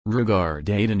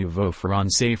Regardez de nouveau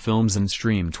français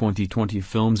filmzenstream 2020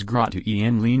 films gratuits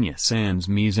en ligne sans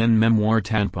mise en mémoire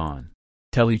tampon.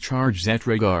 Téléchargez et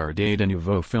regardez de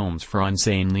nouveau films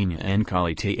français en ligne en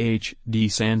qualité HD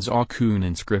sans aucune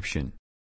inscription.